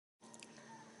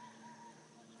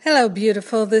Hello,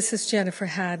 beautiful. This is Jennifer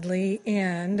Hadley,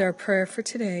 and our prayer for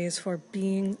today is for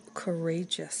being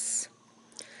courageous.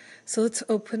 So let's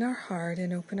open our heart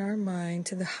and open our mind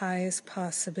to the highest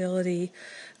possibility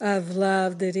of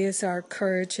love that is our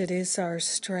courage, it is our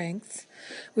strength.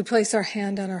 We place our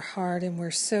hand on our heart, and we're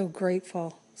so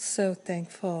grateful, so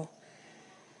thankful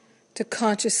to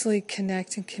consciously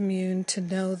connect and commune, to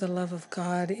know the love of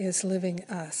God is living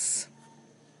us.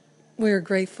 We are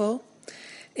grateful.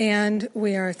 And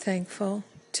we are thankful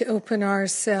to open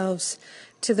ourselves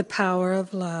to the power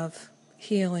of love,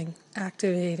 healing,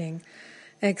 activating,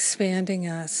 expanding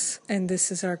us. And this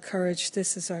is our courage,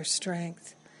 this is our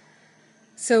strength.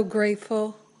 So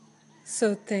grateful,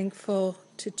 so thankful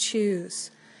to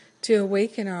choose to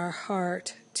awaken our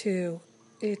heart to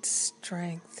its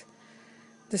strength.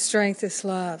 The strength is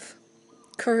love.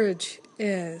 Courage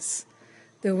is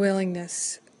the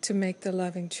willingness to make the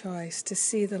loving choice, to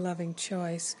see the loving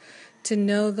choice, to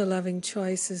know the loving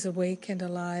choice is awake and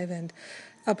alive and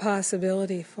a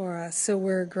possibility for us. So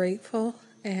we're grateful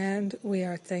and we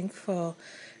are thankful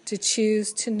to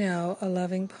choose to know a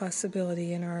loving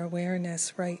possibility in our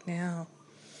awareness right now.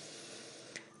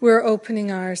 We're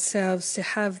opening ourselves to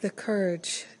have the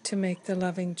courage to make the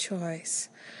loving choice.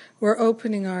 We're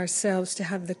opening ourselves to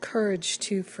have the courage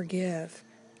to forgive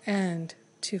and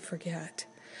to forget.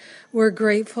 We're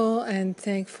grateful and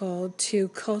thankful to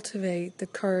cultivate the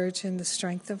courage and the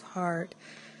strength of heart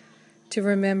to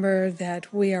remember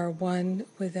that we are one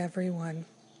with everyone,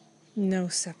 no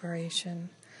separation.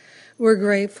 We're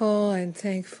grateful and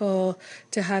thankful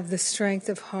to have the strength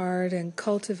of heart and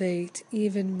cultivate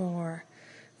even more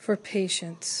for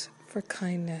patience, for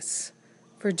kindness,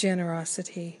 for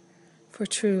generosity, for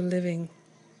true living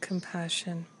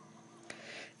compassion.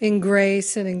 In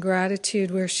grace and in gratitude,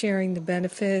 we're sharing the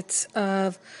benefits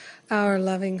of our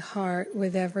loving heart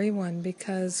with everyone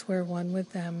because we're one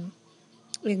with them.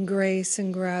 In grace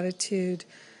and gratitude,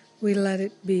 we let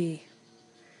it be.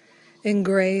 In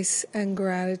grace and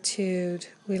gratitude,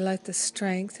 we let the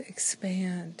strength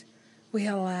expand. We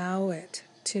allow it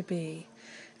to be.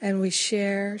 And we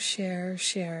share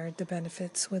the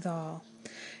benefits with all.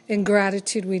 In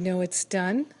gratitude, we know it's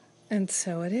done, and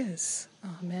so it is.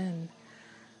 Amen.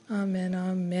 Amen,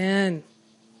 amen.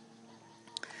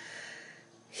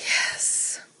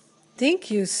 Yes.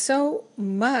 Thank you so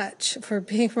much for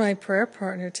being my prayer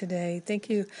partner today. Thank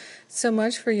you so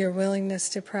much for your willingness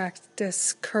to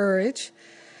practice courage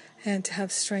and to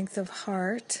have strength of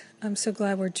heart. I'm so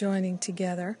glad we're joining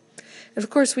together. And of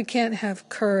course, we can't have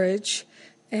courage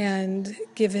and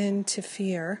give in to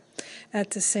fear at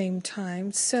the same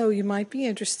time. So you might be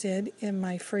interested in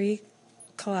my free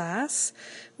class,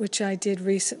 which I did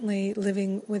recently,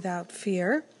 Living Without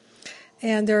Fear.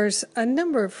 And there's a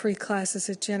number of free classes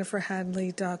at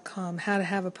jenniferhadley.com, how to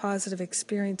have a positive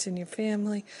experience in your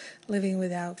family, living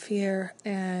without fear,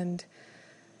 and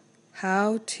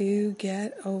how to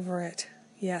get over it.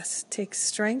 Yes, it takes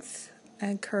strength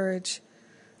and courage,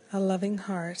 a loving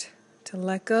heart, to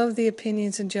let go of the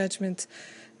opinions and judgments.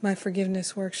 My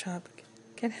forgiveness workshop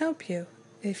can help you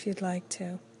if you'd like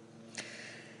to.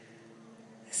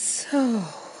 So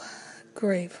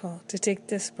grateful to take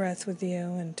this breath with you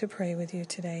and to pray with you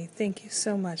today. Thank you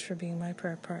so much for being my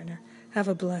prayer partner. Have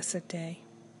a blessed day.